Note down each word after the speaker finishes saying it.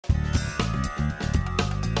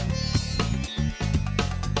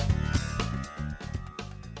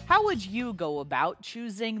How would you go about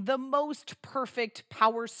choosing the most perfect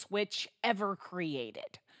power switch ever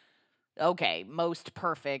created? Okay, most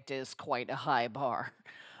perfect is quite a high bar.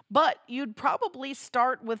 But you'd probably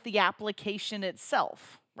start with the application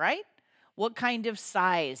itself, right? What kind of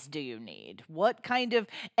size do you need? What kind of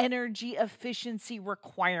energy efficiency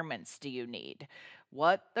requirements do you need?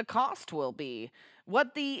 What the cost will be?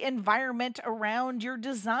 What the environment around your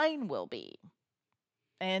design will be?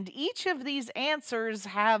 And each of these answers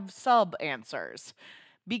have sub answers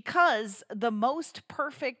because the most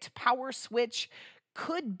perfect power switch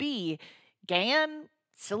could be GaN,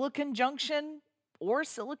 silicon junction, or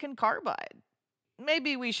silicon carbide.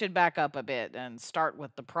 Maybe we should back up a bit and start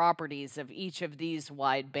with the properties of each of these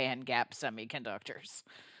wide bandgap semiconductors.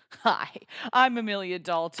 Hi, I'm Amelia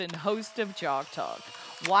Dalton, host of Chalk Talk.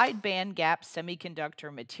 Wide bandgap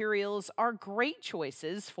semiconductor materials are great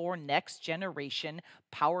choices for next generation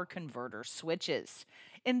power converter switches.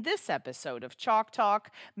 In this episode of Chalk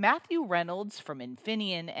Talk, Matthew Reynolds from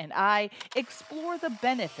Infineon and I explore the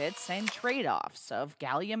benefits and trade offs of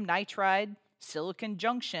gallium nitride, silicon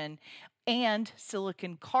junction, and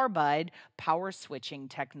silicon carbide power switching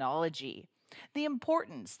technology. The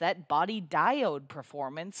importance that body diode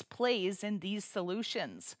performance plays in these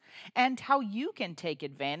solutions, and how you can take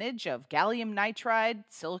advantage of gallium nitride,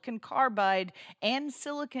 silicon carbide, and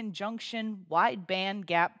silicon junction wide band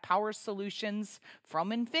gap power solutions from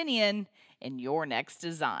Infineon in your next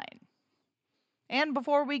design. And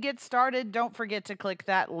before we get started, don't forget to click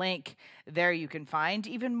that link. There you can find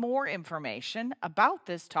even more information about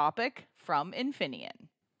this topic from Infineon.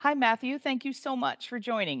 Hi, Matthew. Thank you so much for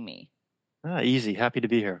joining me. Easy. Happy to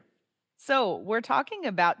be here. So, we're talking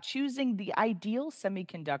about choosing the ideal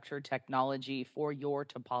semiconductor technology for your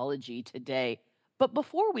topology today. But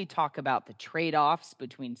before we talk about the trade offs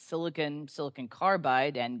between silicon, silicon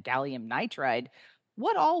carbide, and gallium nitride,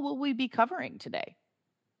 what all will we be covering today?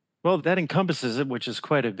 Well, that encompasses it, which is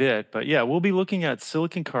quite a bit. But yeah, we'll be looking at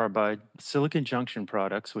silicon carbide, silicon junction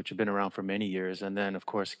products, which have been around for many years, and then, of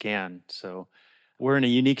course, GaN. So we're in a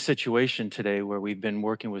unique situation today where we've been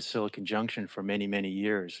working with silicon junction for many, many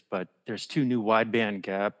years. But there's two new wideband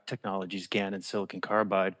gap technologies, GaN and silicon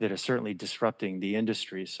carbide, that are certainly disrupting the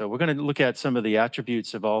industry. So we're going to look at some of the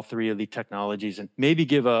attributes of all three of the technologies and maybe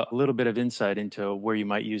give a little bit of insight into where you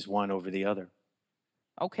might use one over the other.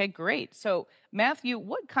 Okay, great. So, Matthew,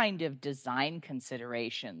 what kind of design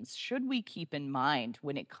considerations should we keep in mind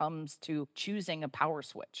when it comes to choosing a power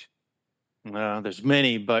switch? There's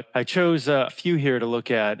many, but I chose a few here to look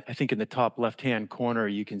at. I think in the top left-hand corner,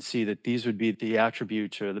 you can see that these would be the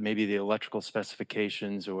attributes or maybe the electrical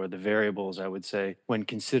specifications or the variables, I would say, when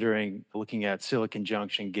considering looking at silicon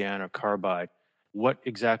junction, GaN, or carbide. What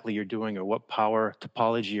exactly you're doing or what power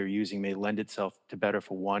topology you're using may lend itself to better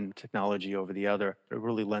for one technology over the other. It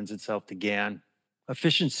really lends itself to GaN.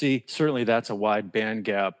 Efficiency, certainly that's a wide band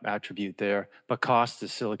gap attribute there, but cost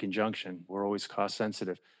is silicon junction. We're always cost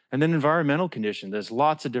sensitive. And then environmental condition, there's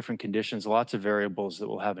lots of different conditions, lots of variables that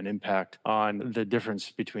will have an impact on the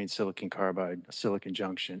difference between silicon carbide, silicon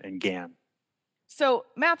junction, and GaN. So,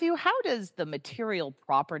 Matthew, how does the material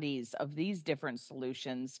properties of these different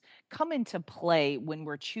solutions come into play when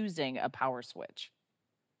we're choosing a power switch?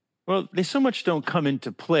 Well, they so much don't come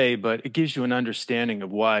into play, but it gives you an understanding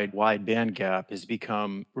of why wide band gap has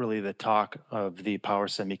become really the talk of the power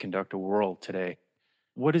semiconductor world today.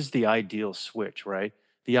 What is the ideal switch, right?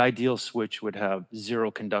 The ideal switch would have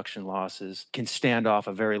zero conduction losses, can stand off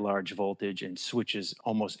a very large voltage, and switches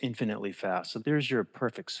almost infinitely fast. So there's your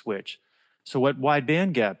perfect switch. So what wide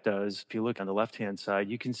band gap does, if you look on the left-hand side,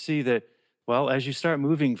 you can see that, well, as you start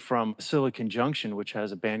moving from silicon junction, which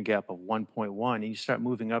has a band gap of 1.1, and you start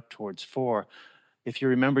moving up towards 4, if you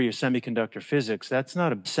remember your semiconductor physics, that's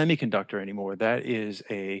not a semiconductor anymore. That is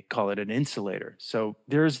call it an insulator. So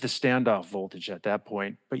there's the standoff voltage at that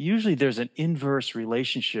point. But usually there's an inverse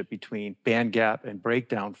relationship between band gap and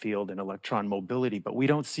breakdown field and electron mobility. But we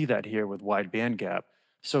don't see that here with wide band gap.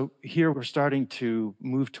 So here we're starting to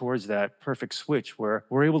move towards that perfect switch where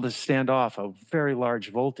we're able to stand off a very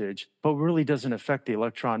large voltage, but really doesn't affect the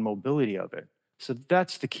electron mobility of it. So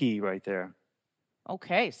that's the key right there.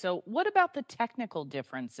 Okay, so what about the technical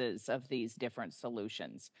differences of these different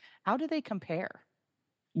solutions? How do they compare?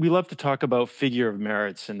 We love to talk about figure of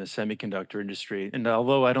merits in the semiconductor industry. And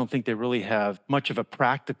although I don't think they really have much of a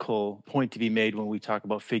practical point to be made when we talk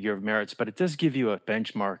about figure of merits, but it does give you a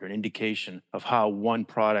benchmark or an indication of how one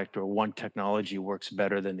product or one technology works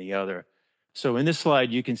better than the other. So in this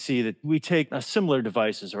slide, you can see that we take similar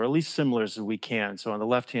devices, or at least similar as we can. So on the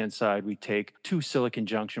left-hand side, we take two silicon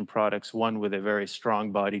junction products, one with a very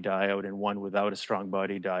strong body diode and one without a strong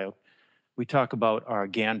body diode. We talk about our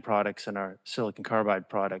GaN products and our silicon carbide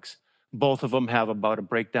products. Both of them have about a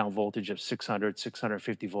breakdown voltage of 600,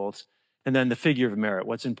 650 volts. And then the figure of merit.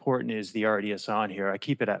 What's important is the RDS on here. I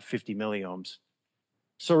keep it at 50 milliohms.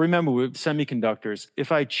 So remember, with semiconductors,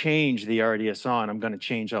 if I change the RDS on, I'm going to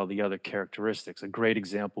change all the other characteristics. A great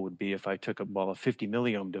example would be if I took a 50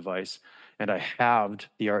 milliohm device and I halved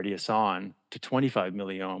the RDS on to 25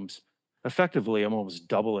 milliohms. Effectively, I'm almost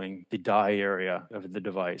doubling the die area of the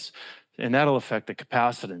device. And that'll affect the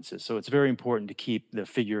capacitances. So it's very important to keep the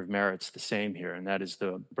figure of merits the same here, and that is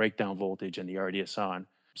the breakdown voltage and the RDS on.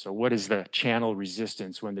 So what is the channel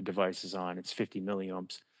resistance when the device is on? It's 50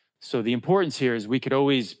 milliohms. So the importance here is we could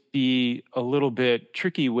always be a little bit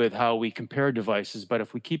tricky with how we compare devices, but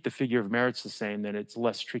if we keep the figure of merits the same, then it's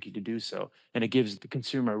less tricky to do so. And it gives the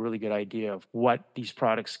consumer a really good idea of what these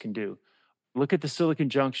products can do. Look at the silicon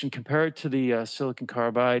junction, compare it to the silicon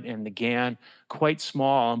carbide and the GaN, quite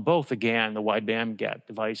small on both the GaN, the wide bandgap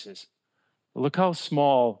devices. Look how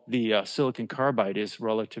small the silicon carbide is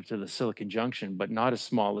relative to the silicon junction, but not as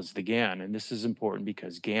small as the GaN. And this is important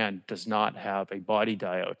because GaN does not have a body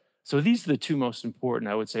diode. So these are the two most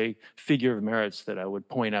important, I would say, figure of merits that I would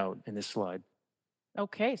point out in this slide.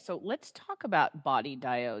 Okay, so let's talk about body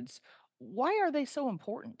diodes. Why are they so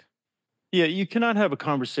important? Yeah, you cannot have a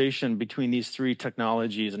conversation between these three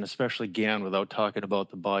technologies and especially GaN without talking about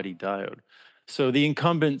the body diode. So the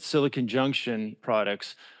incumbent silicon junction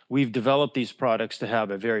products, we've developed these products to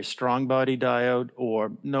have a very strong body diode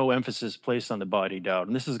or no emphasis placed on the body diode.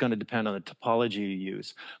 And this is going to depend on the topology you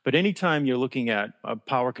use. But anytime you're looking at a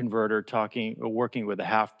power converter talking or working with a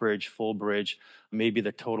half bridge, full bridge, maybe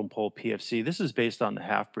the totem pole PFC, this is based on the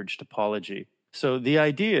half bridge topology. So the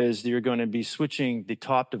idea is that you're going to be switching the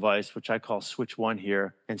top device, which I call switch one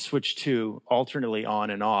here, and switch two alternately on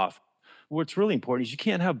and off. What's really important is you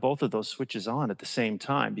can't have both of those switches on at the same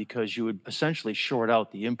time because you would essentially short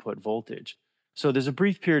out the input voltage. So there's a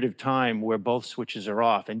brief period of time where both switches are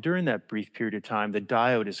off, and during that brief period of time, the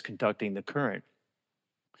diode is conducting the current.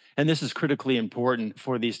 And this is critically important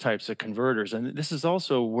for these types of converters. And this is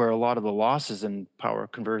also where a lot of the losses in power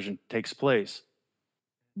conversion takes place.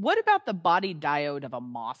 What about the body diode of a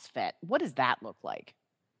MOSFET? What does that look like?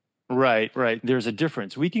 Right, right. There's a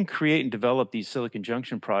difference. We can create and develop these silicon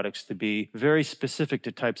junction products to be very specific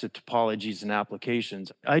to types of topologies and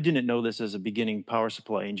applications. I didn't know this as a beginning power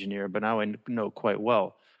supply engineer, but now I know quite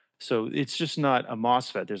well. So it's just not a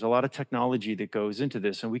MOSFET. There's a lot of technology that goes into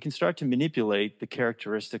this, and we can start to manipulate the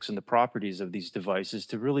characteristics and the properties of these devices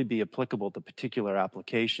to really be applicable to particular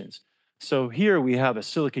applications. So here we have a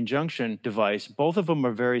silicon junction device. Both of them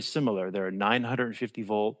are very similar. They're a 950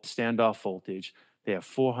 volt standoff voltage. They have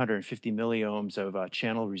 450 milliohms of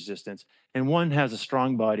channel resistance, and one has a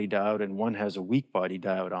strong body diode and one has a weak body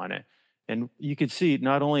diode on it. And you can see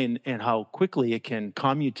not only in how quickly it can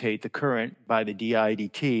commutate the current by the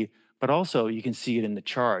didt, but also you can see it in the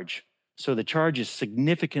charge. So the charge is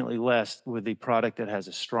significantly less with the product that has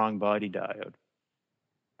a strong body diode.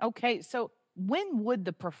 Okay, so when would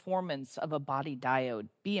the performance of a body diode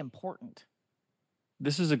be important?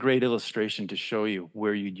 This is a great illustration to show you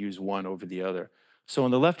where you'd use one over the other. So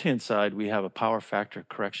on the left-hand side, we have a power factor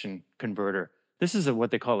correction converter. This is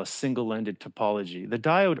what they call a single-ended topology. The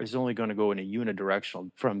diode is only going to go in a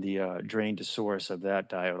unidirectional from the drain to source of that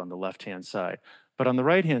diode on the left-hand side. But on the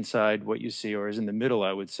right-hand side, what you see, or is in the middle,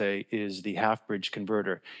 I would say, is the half-bridge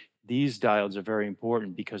converter. These diodes are very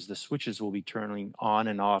important because the switches will be turning on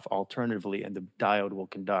and off alternatively, and the diode will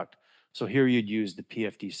conduct. So here you'd use the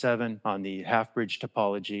PFD7 on the half-bridge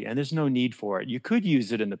topology, and there's no need for it. You could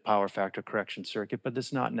use it in the power factor correction circuit, but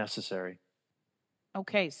it's not necessary.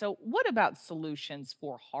 Okay, so what about solutions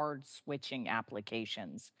for hard switching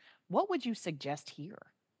applications? What would you suggest here?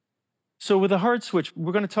 So with a hard switch,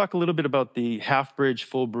 we're going to talk a little bit about the half bridge,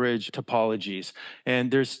 full bridge topologies.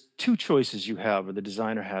 And there's two choices you have, or the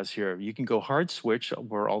designer has here. You can go hard switch,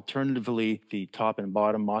 where alternatively the top and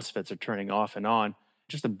bottom MOSFETs are turning off and on,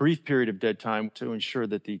 just a brief period of dead time to ensure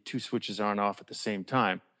that the two switches aren't off at the same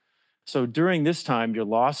time. So during this time, your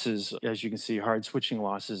losses, as you can see, hard switching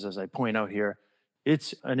losses, as I point out here,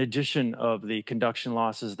 it's an addition of the conduction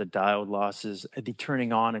losses, the diode losses, the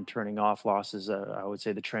turning on and turning off losses, I would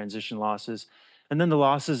say the transition losses, and then the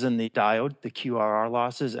losses in the diode, the QRR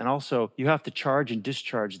losses, and also you have to charge and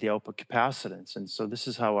discharge the output capacitance. And so this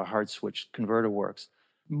is how a hard switch converter works.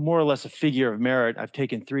 More or less a figure of merit, I've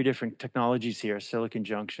taken three different technologies here, silicon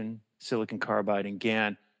junction, silicon carbide, and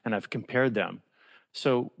GaN, and I've compared them.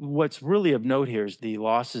 So what's really of note here is the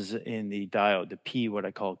losses in the diode, the P, what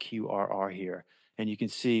I call QRR here. And you can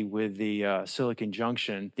see with the silicon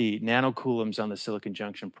junction, the nanocoulombs on the silicon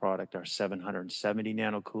junction product are 770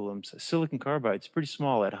 nanocoulombs. Silicon carbide is pretty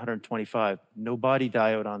small at 125. No body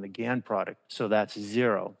diode on the GaN product, so that's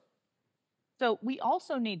zero. So we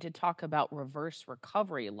also need to talk about reverse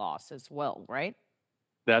recovery loss as well, right?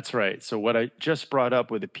 That's right. So what I just brought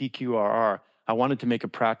up with the PQRR, I wanted to make a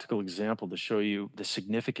practical example to show you the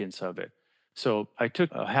significance of it. So I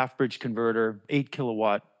took a half bridge converter, 8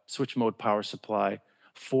 kilowatt switch mode power supply,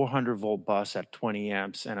 400-volt bus at 20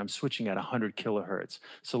 amps, and I'm switching at 100 kilohertz.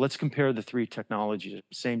 So let's compare the three technologies,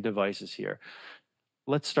 same devices here.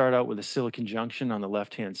 Let's start out with a silicon junction on the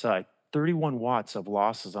left-hand side. 31 watts of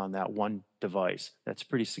losses on that one device. That's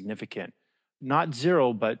pretty significant. Not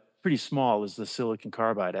zero, but pretty small is the silicon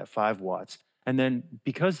carbide at 5 watts. And then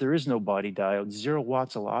because there is no body diode, 0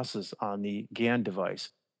 watts of losses on the GaN device.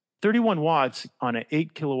 31 watts on an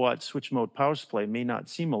 8 kilowatt switch mode power supply may not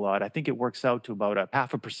seem a lot. I think it works out to about a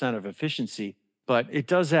 0.5% of efficiency, but it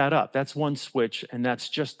does add up. That's one switch, and that's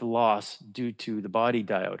just the loss due to the body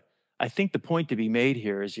diode. I think the point to be made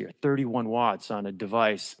here is your 31 watts on a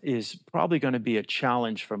device is probably going to be a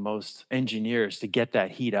challenge for most engineers to get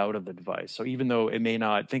that heat out of the device. So even though it may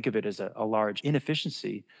not think of it as a large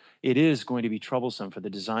inefficiency, it is going to be troublesome for the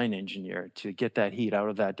design engineer to get that heat out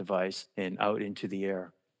of that device and out into the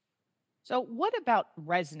air. So, what about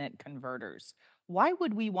resonant converters? Why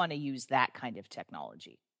would we want to use that kind of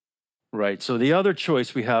technology? Right. So the other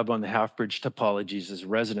choice we have on the half bridge topologies is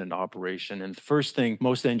resonant operation. And the first thing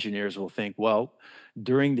most engineers will think, well,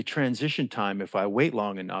 during the transition time, if I wait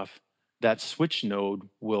long enough, that switch node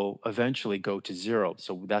will eventually go to zero.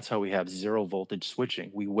 So that's how we have zero voltage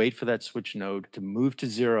switching. We wait for that switch node to move to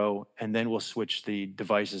zero, and then we'll switch the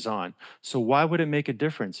devices on. So why would it make a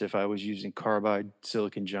difference if I was using carbide,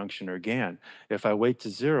 silicon junction, or GaN? If I wait to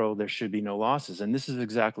zero, there should be no losses. And this is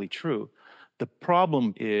exactly true. The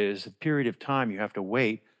problem is the period of time you have to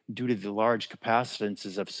wait due to the large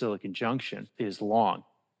capacitances of silicon junction is long.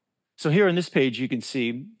 So here on this page, you can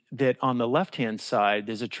see that on the left-hand side,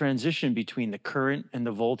 there's a transition between the current and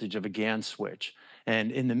the voltage of a GaN switch.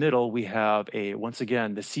 And in the middle, we have once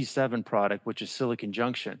again, the C7 product, which is silicon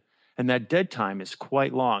junction. And that dead time is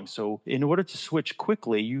quite long. So in order to switch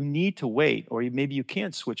quickly, you need to wait, or maybe you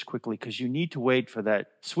can't switch quickly because you need to wait for that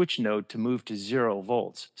switch node to move to 0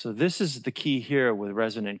 volts. So this is the key here with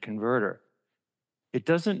resonant converter. It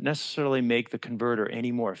doesn't necessarily make the converter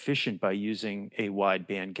any more efficient by using a wide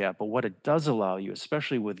band gap, but what it does allow you,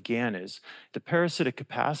 especially with GaN, is the parasitic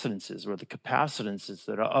capacitances, or the capacitances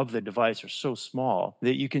that are of the device, are so small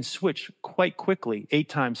that you can switch quite quickly, 8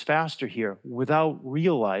 times faster here, without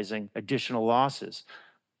realizing additional losses.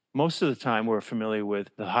 Most of the time, we're familiar with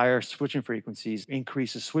the higher switching frequencies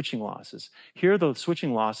increases switching losses. Here, the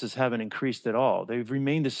switching losses haven't increased at all. They've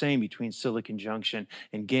remained the same between silicon junction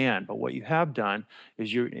and GaN. But what you have done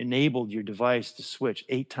is you've enabled your device to switch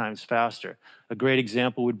 8 times faster. A great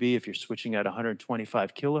example would be if you're switching at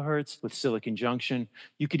 125 kilohertz with silicon junction,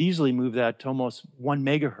 you could easily move that to almost 1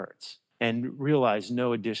 megahertz and realize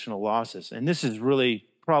no additional losses. And this is really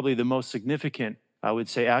probably the most significant, I would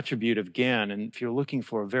say, attribute of GaN. And if you're looking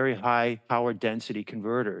for very high power density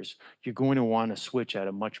converters, you're going to want to switch at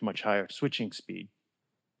a much, much higher switching speed.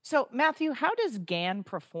 So, Matthew, how does GaN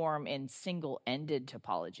perform in single ended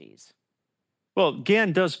topologies? Well,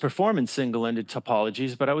 GaN does perform in single-ended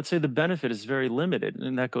topologies, but I would say the benefit is very limited,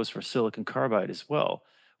 and that goes for silicon carbide as well.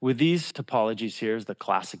 With these topologies here, is the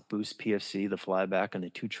classic boost PFC, the flyback, and the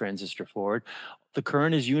 2-transistor forward. The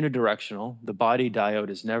current is unidirectional. The body diode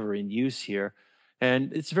is never in use here,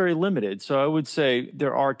 and it's very limited. So I would say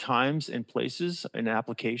there are times and places and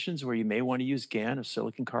applications where you may want to use GaN or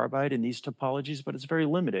silicon carbide in these topologies, but it's very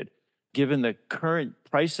limited. Given the current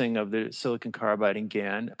pricing of the silicon carbide and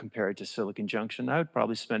GaN compared to silicon junction, I would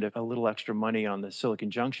probably spend a little extra money on the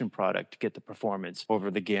silicon junction product to get the performance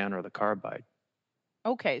over the GaN or the carbide.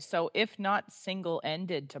 Okay, so if not single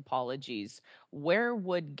ended topologies, where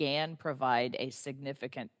would GaN provide a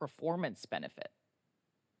significant performance benefit?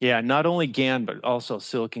 Yeah, not only GaN, but also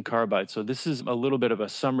silicon carbide. So this is a little bit of a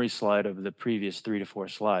summary slide of the previous 3 to 4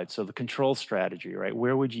 slides. So the control strategy, right?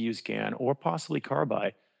 Where would you use GaN or possibly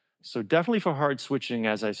carbide? So definitely for hard switching,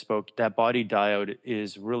 as I spoke, that body diode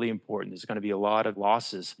is really important. There's going to be a lot of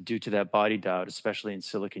losses due to that body diode, especially in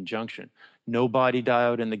silicon junction. No body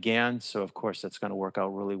diode in the GaN, so of course that's going to work out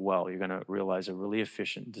really well. You're going to realize a really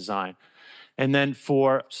efficient design. And then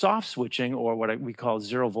for soft switching, or what we call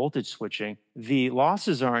zero voltage switching, the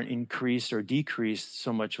losses aren't increased or decreased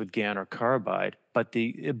so much with GaN or carbide, but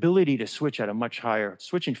the ability to switch at a much higher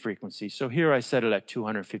switching frequency. So here I set it at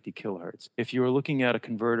 250 kilohertz. If you were looking at a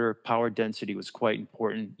converter, power density was quite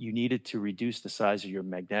important. You needed to reduce the size of your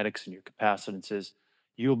magnetics and your capacitances.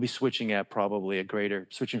 You'll be switching at probably a greater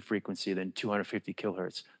switching frequency than 250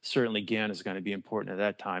 kilohertz. Certainly GaN is going to be important at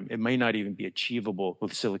that time. It may not even be achievable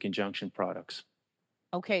with silicon junction products.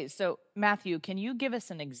 Okay, so Matthew, can you give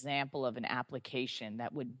us an example of an application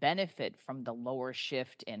that would benefit from the lower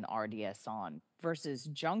shift in RDS on versus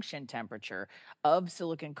junction temperature of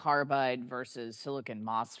silicon carbide versus silicon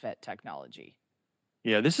MOSFET technology?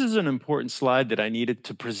 Yeah, this is an important slide that I needed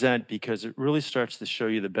to present because it really starts to show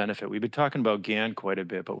you the benefit. We've been talking about GaN quite a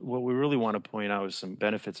bit, but what we really want to point out is some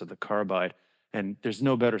benefits of the carbide. And there's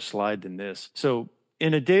no better slide than this. So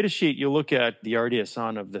in a data sheet, you look at the RDS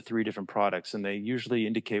on of the three different products, and they usually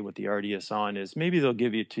indicate what the RDS on is. Maybe they'll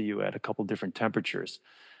give it to you at a couple different temperatures,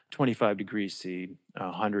 25 degrees C,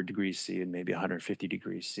 100 degrees C, and maybe 150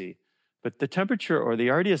 degrees C. But the temperature or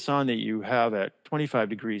the RDS on that you have at 25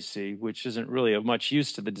 degrees C, which isn't really of much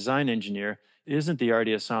use to the design engineer, isn't the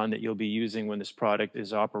RDS on that you'll be using when this product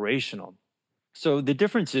is operational. So the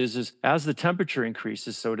difference is as the temperature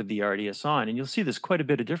increases, so did the RDS on. And you'll see there's quite a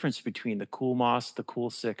bit of difference between the cool MOS, the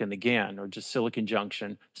cool SiC, and the GaN, or just silicon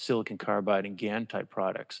junction, silicon carbide, and GaN type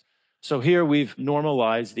products. So here we've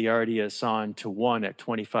normalized the RDS on to 1 at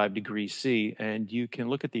 25 degrees C, and you can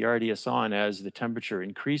look at the RDS on as the temperature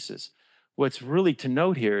increases. What's really to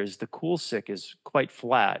note here is the cool SiC is quite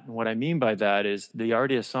flat. And what I mean by that is the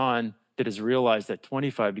RDS on that is realized at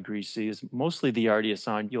 25 degrees C is mostly the RDS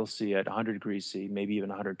on you'll see at 100 degrees C, maybe even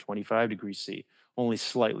 125 degrees C, only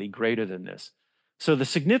slightly greater than this. So the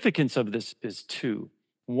significance of this is two.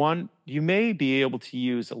 One, you may be able to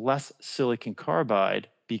use less silicon carbide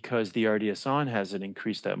because the RDS on hasn't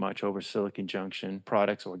increased that much over silicon junction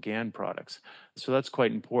products or GaN products. So that's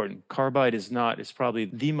quite important. Carbide is probably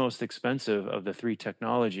the most expensive of the three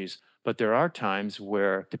technologies, but there are times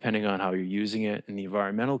where, depending on how you're using it and the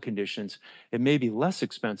environmental conditions, it may be less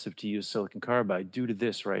expensive to use silicon carbide due to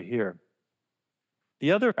this right here.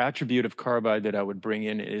 The other attribute of carbide that I would bring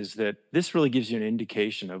in is that this really gives you an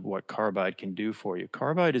indication of what carbide can do for you.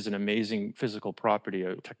 Carbide is an amazing physical property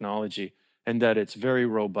of technology, and that it's very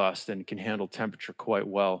robust and can handle temperature quite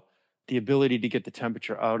well. The ability to get the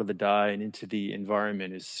temperature out of the die and into the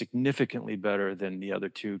environment is significantly better than the other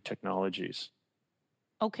two technologies.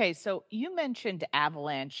 Okay, so you mentioned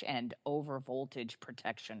avalanche and overvoltage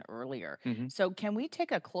protection earlier. Mhm. So can we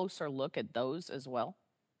take a closer look at those as well?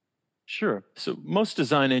 Sure. So most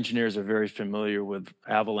design engineers are very familiar with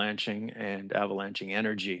avalanching and avalanching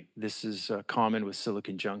energy. This is common with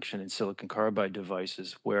silicon junction and silicon carbide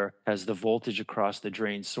devices, where as the voltage across the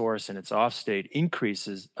drain source and its off state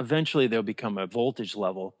increases, eventually there'll become a voltage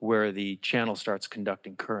level where the channel starts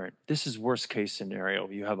conducting current. This is worst case scenario.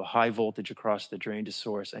 You have a high voltage across the drain to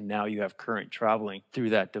source, and now you have current traveling through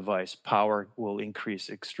that device. Power will increase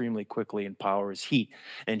extremely quickly, and power is heat,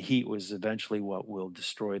 and heat was eventually what will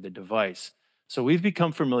destroy the device. So we've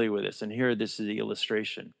become familiar with this, and here this is the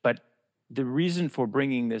illustration. But the reason for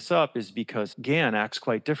bringing this up is because GaN acts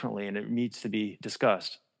quite differently, and it needs to be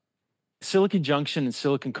discussed. Silicon junction and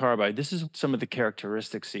silicon carbide, this is some of the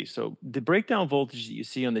characteristics. So the breakdown voltage that you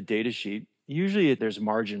see on the data sheet, usually there's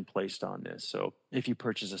margin placed on this. So if you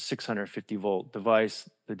purchase a 650 volt device,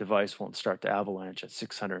 the device won't start to avalanche at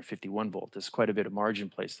 651 volt. There's quite a bit of margin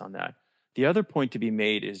placed on that. The other point to be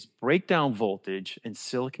made is breakdown voltage in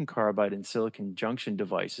silicon carbide and silicon junction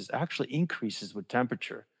devices actually increases with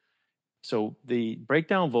temperature. So the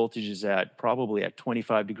breakdown voltage is probably at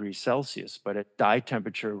 25 degrees Celsius, but at die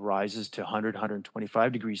temperature rises to 100,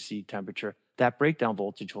 125 degrees C temperature, that breakdown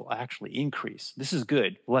voltage will actually increase. This is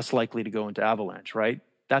good, less likely to go into avalanche, right?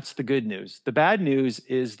 That's the good news. The bad news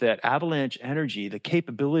is that avalanche energy, the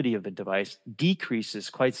capability of the device, decreases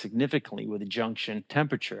quite significantly with the junction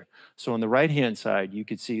temperature. So on the right-hand side, you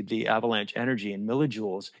could see the avalanche energy in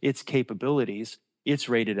millijoules, its capabilities. It's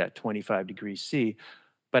rated at 25 degrees C,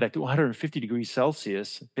 but at 150 degrees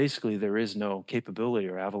Celsius, basically there is no capability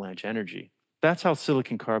or avalanche energy. That's how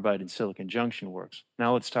silicon carbide and silicon junction works.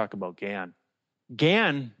 Now let's talk about GaN.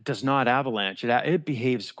 GaN does not avalanche. It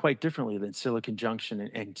behaves quite differently than silicon junction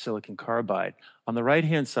and silicon carbide. On the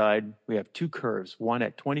right-hand side, we have two curves, one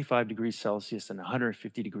at 25 degrees Celsius and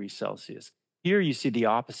 150 degrees Celsius. Here you see the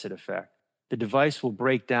opposite effect. The device will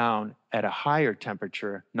break down at a higher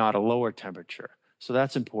temperature, not a lower temperature. So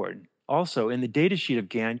that's important. Also, in the data sheet of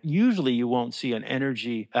GaN, usually you won't see an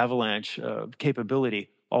energy avalanche capability.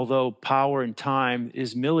 Although power and time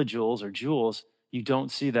is millijoules or joules, you don't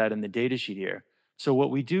see that in the datasheet here. So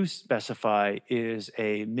what we do specify is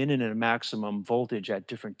a minimum and a maximum voltage at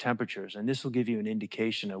different temperatures, and this will give you an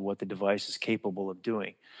indication of what the device is capable of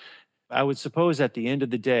doing. I would suppose at the end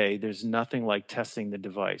of the day, there's nothing like testing the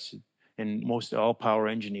device. And most all power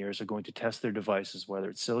engineers are going to test their devices, whether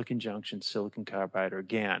it's silicon junction, silicon carbide, or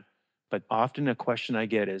GaN. But often a question I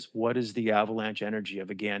get is, what is the avalanche energy of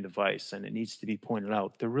a GaN device? And it needs to be pointed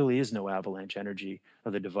out, there really is no avalanche energy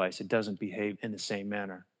of the device. It doesn't behave in the same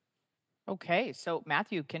manner. Okay, so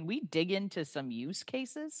Matthew, can we dig into some use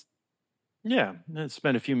cases? Yeah, let's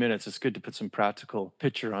spend a few minutes. It's good to put some practical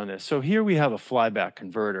picture on this. So here we have a flyback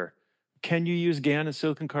converter. Can you use GaN and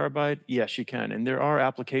silicon carbide? Yes, you can. And there are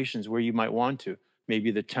applications where you might want to.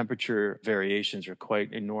 Maybe the temperature variations are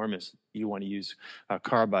quite enormous. You want to use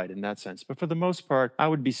carbide in that sense. But for the most part, I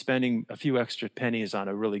would be spending a few extra pennies on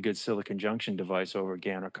a really good silicon junction device over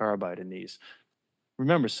GaN or carbide in these.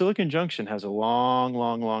 Remember, silicon junction has a long,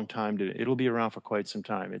 long, long time to, it'll be around for quite some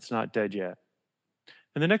time. It's not dead yet.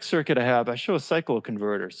 And the next circuit I show a cycle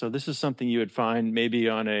converter. So this is something you would find maybe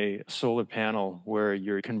on a solar panel where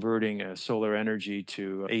you're converting solar energy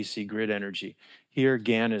to AC grid energy. Here,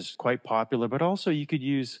 GaN is quite popular, but also you could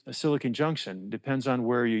use a silicon junction. Depends on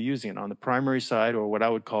where you're using it. On the primary side, or what I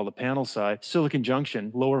would call the panel side, silicon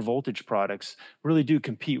junction, lower voltage products really do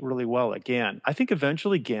compete really well at GaN. I think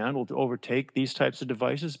eventually GaN will overtake these types of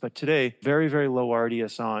devices, but today, very, very low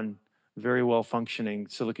RDS on, very well functioning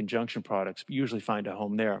silicon junction products usually find a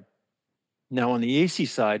home there. Now, on the AC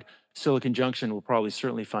side, silicon junction will probably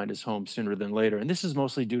certainly find its home sooner than later. And this is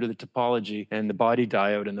mostly due to the topology and the body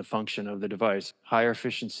diode and the function of the device. Higher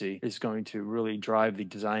efficiency is going to really drive the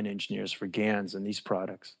design engineers for GaNs in these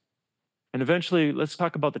products. And eventually, let's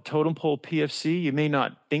talk about the totem pole PFC. You may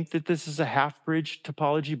not think that this is a half bridge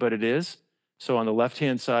topology, but it is. So on the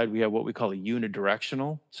left-hand side, we have what we call a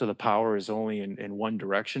unidirectional. So the power is only in one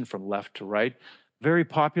direction from left to right. Very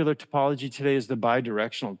popular topology today is the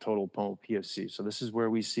bidirectional total pole PFC. So this is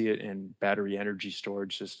where we see it in battery energy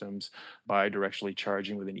storage systems, bidirectionally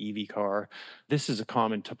charging with an EV car. This is a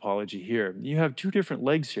common topology here. You have two different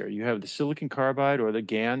legs here. You have the silicon carbide or the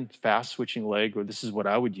GaN fast switching leg, or this is what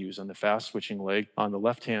I would use on the fast switching leg on the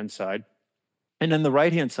left-hand side. And then the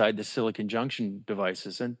right-hand side, the silicon junction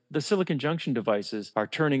devices. And the silicon junction devices are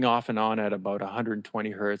turning off and on at about 120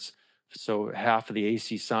 hertz, so half of the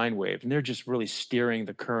AC sine wave. And they're just really steering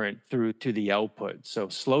the current through to the output. So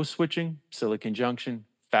slow switching, silicon junction,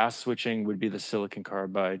 fast switching would be the silicon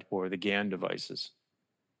carbide or the GaN devices.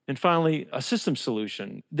 And finally, a system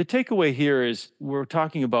solution. The takeaway here is we're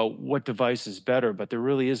talking about what device is better, but there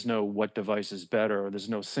really is no what device is better, or there's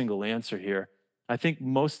no single answer here. I think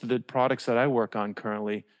most of the products that I work on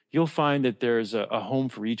currently, you'll find that there's a home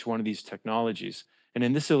for each one of these technologies. And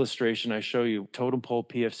in this illustration, I show you totem pole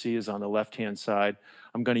PFC is on the left-hand side.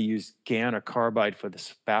 I'm going to use GaN or carbide for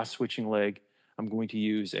this fast switching leg. I'm going to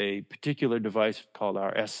use a particular device called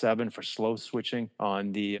our S7 for slow switching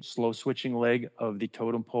on the slow switching leg of the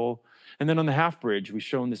totem pole. And then on the half bridge, we've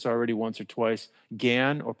shown this already once or twice,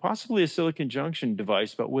 GaN or possibly a silicon junction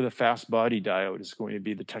device, but with a fast body diode is going to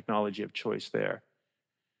be the technology of choice there.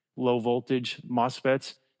 Low voltage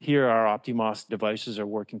MOSFETs, here our OptiMOS devices are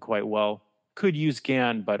working quite well. Could use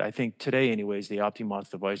GaN, but I think today anyways, the OptiMOS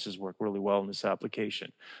devices work really well in this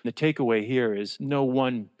application. The takeaway here is no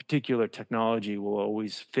one particular technology will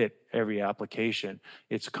always fit every application.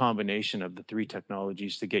 It's a combination of the three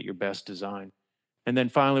technologies to get your best design. And then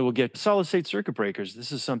finally, we'll get solid state circuit breakers.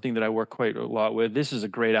 This is something that I work quite a lot with. This is a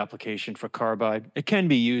great application for carbide. It can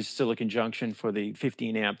be used silicon junction for the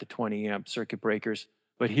 15 amp to 20 amp circuit breakers.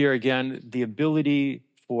 But here again, the ability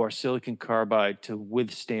for silicon carbide to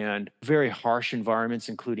withstand very harsh environments,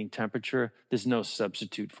 including temperature, there's no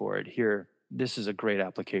substitute for it. Here, this is a great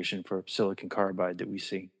application for silicon carbide that we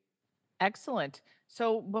see. Excellent.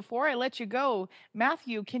 So before I let you go,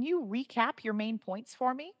 Matthew, can you recap your main points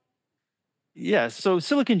for me? Yeah, so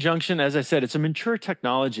silicon junction, as I said, it's a mature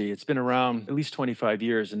technology. It's been around at least 25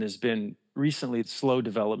 years, and there's been recently slow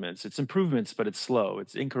developments. It's improvements, but it's slow,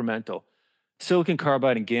 it's incremental. Silicon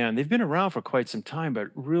carbide and GaN, they've been around for quite some time, but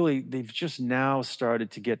really they've just now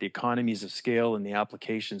started to get the economies of scale and the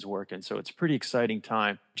applications working. So it's a pretty exciting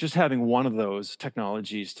time. Just having one of those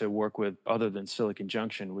technologies to work with other than silicon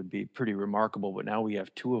junction would be pretty remarkable, but now we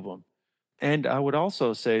have two of them. And I would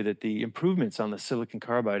also say that the improvements on the silicon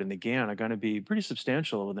carbide and the GaN are going to be pretty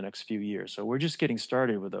substantial over the next few years. So we're just getting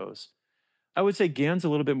started with those. I would say GaN's a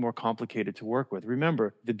little bit more complicated to work with.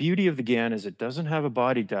 Remember, the beauty of the GaN is it doesn't have a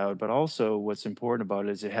body diode, but also what's important about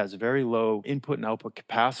it is it has very low input and output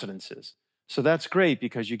capacitances. So that's great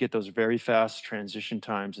because you get those very fast transition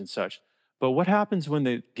times and such. But what happens when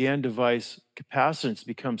the GaN device capacitance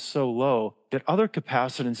becomes so low that other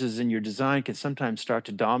capacitances in your design can sometimes start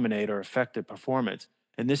to dominate or affect the performance?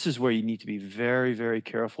 And this is where you need to be very, very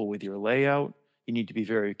careful with your layout. You need to be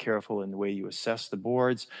very careful in the way you assess the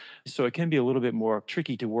boards. So it can be a little bit more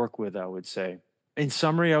tricky to work with, I would say. In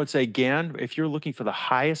summary, I would say GaN, if you're looking for the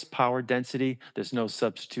highest power density, there's no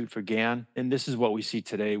substitute for GaN. And this is what we see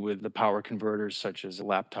today with the power converters, such as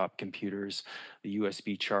laptop computers, the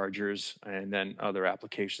USB chargers, and then other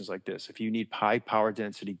applications like this. If you need high power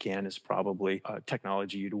density, GaN is probably a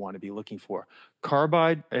technology you'd want to be looking for.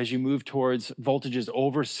 Carbide, as you move towards voltages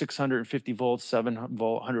over 650 volts,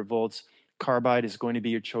 700 volts, carbide is going to be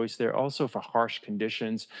your choice there, also for harsh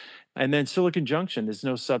conditions. And then silicon junction, there's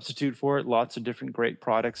no substitute for it. Lots of different great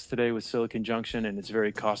products today with silicon junction, and it's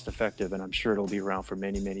very cost effective, and I'm sure it'll be around for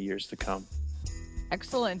many, many years to come.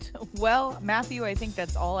 Excellent. Well, Matthew, I think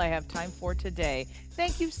that's all I have time for today.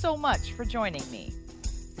 Thank you so much for joining me.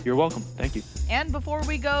 You're welcome. Thank you. And before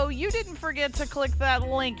we go, you didn't forget to click that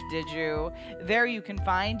link, did you? There you can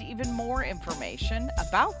find even more information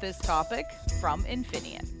about this topic from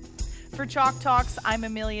Infineon. For Chalk Talks, I'm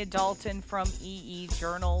Amelia Dalton from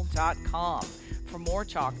eejournal.com. For more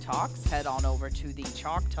Chalk Talks, head on over to the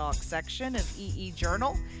Chalk Talk section of EE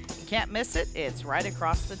Journal. You can't miss it, it's right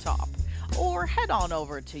across the top. Or head on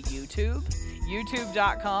over to YouTube,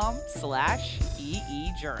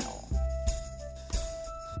 youtube.com/EEJournal.